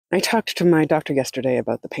I talked to my doctor yesterday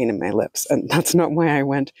about the pain in my lips, and that's not why I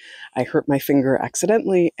went. I hurt my finger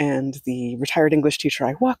accidentally, and the retired English teacher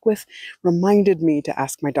I walk with reminded me to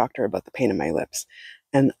ask my doctor about the pain in my lips.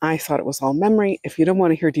 And I thought it was all memory. If you don't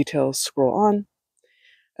want to hear details, scroll on.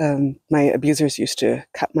 My abusers used to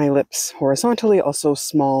cut my lips horizontally, also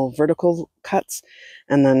small vertical cuts,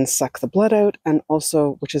 and then suck the blood out, and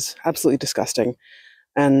also, which is absolutely disgusting,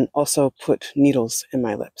 and also put needles in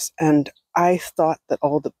my lips. And I thought that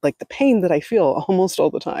all the pain that I feel almost all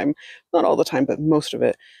the time, not all the time, but most of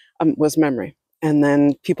it, was memory. And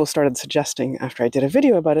then people started suggesting after I did a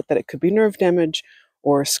video about it that it could be nerve damage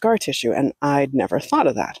or scar tissue, and I'd never thought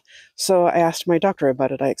of that. So I asked my doctor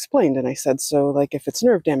about it. I explained, and I said, so like if it's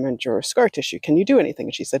nerve damage or scar tissue, can you do anything?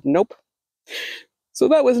 And she said, nope. So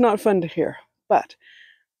that was not fun to hear. But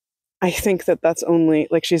I think that that's only,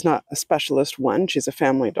 like, she's not a specialist, one, she's a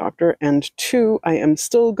family doctor, and two, I am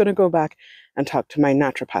still going to go back and talk to my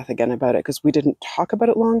naturopath again about it, because we didn't talk about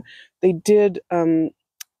it long. They did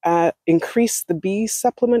increase the B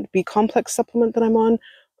complex supplement that I'm on,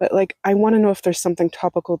 but like, I want to know if there's something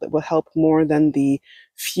topical that will help more than the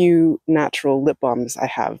few natural lip balms I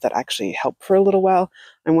have that actually help for a little while.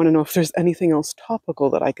 I want to know if there's anything else topical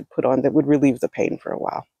that I could put on that would relieve the pain for a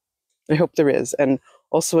while. I hope there is. And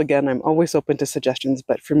also, again, I'm always open to suggestions,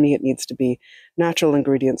 but for me, it needs to be natural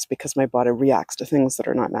ingredients because my body reacts to things that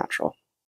are not natural.